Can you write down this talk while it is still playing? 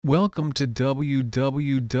Welcome to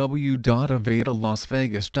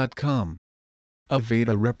www.avadalasvegas.com.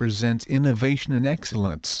 Avada represents innovation and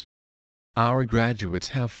excellence. Our graduates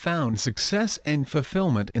have found success and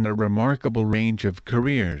fulfillment in a remarkable range of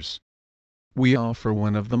careers. We offer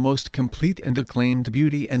one of the most complete and acclaimed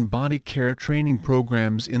beauty and body care training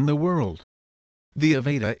programs in the world. The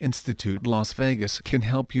Avada Institute Las Vegas can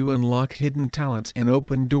help you unlock hidden talents and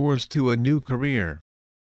open doors to a new career.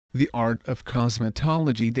 The art of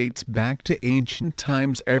cosmetology dates back to ancient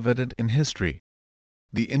times, evident in history.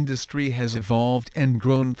 The industry has evolved and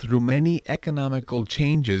grown through many economical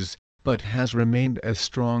changes, but has remained as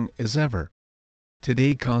strong as ever.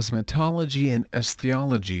 Today, cosmetology and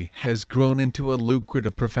aesthetiology has grown into a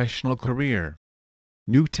lucrative professional career.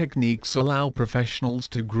 New techniques allow professionals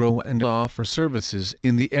to grow and offer services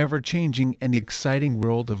in the ever-changing and exciting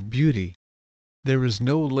world of beauty. There is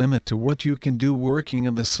no limit to what you can do working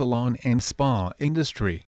in the salon and spa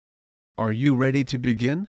industry. Are you ready to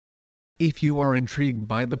begin? If you are intrigued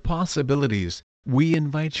by the possibilities, we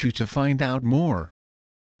invite you to find out more.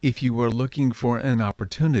 If you are looking for an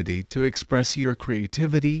opportunity to express your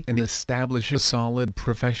creativity and establish a solid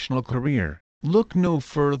professional career, look no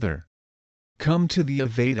further. Come to the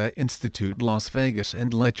Avada Institute Las Vegas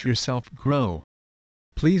and let yourself grow.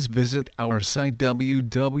 Please visit our site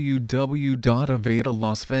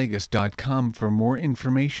www.avadalasvegas.com for more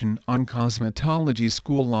information on Cosmetology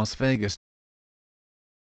School Las Vegas.